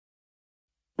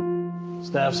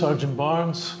Staff Sergeant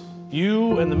Barnes,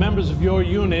 you and the members of your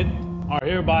unit are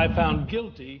hereby found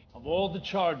guilty of all the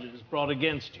charges brought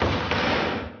against you.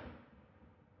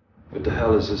 What the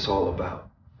hell is this all about?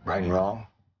 Right and wrong,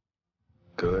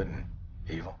 good,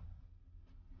 evil,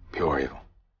 pure evil.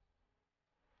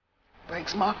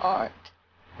 Breaks my heart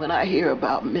when I hear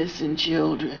about missing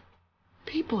children.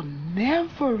 People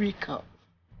never recover.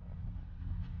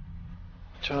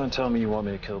 Trying to tell me you want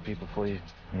me to kill people for you?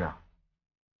 No.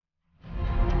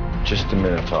 Just the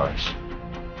Minotaurs.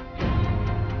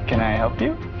 Can I help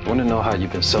you? I want to know how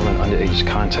you've been selling underage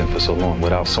content for so long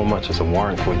without so much as a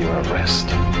warrant for your arrest.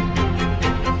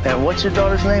 And what's your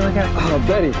daughter's name again?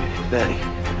 Betty.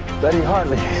 Betty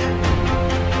Hartley.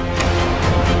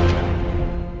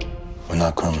 We're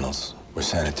not criminals. We're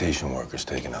sanitation workers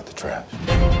taking out the trash.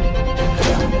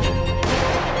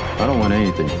 I don't want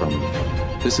anything from you.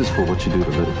 This is for what you do to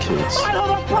little kids. I have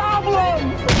a problem!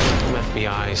 I'm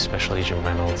FBI Special Agent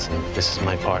Reynolds, and this is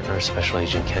my partner, Special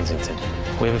Agent Kensington.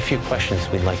 We have a few questions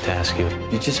we'd like to ask you.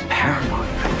 You're just paranoid.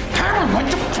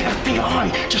 Paranoid? The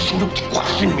FBI just looked to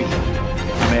question me.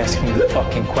 I'm asking you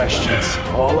fucking questions.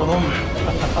 All of them?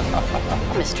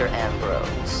 Mr.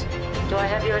 Ambrose, do I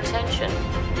have your attention?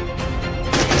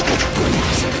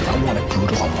 I want it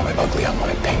brutal, I want it ugly, I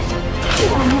want it painful.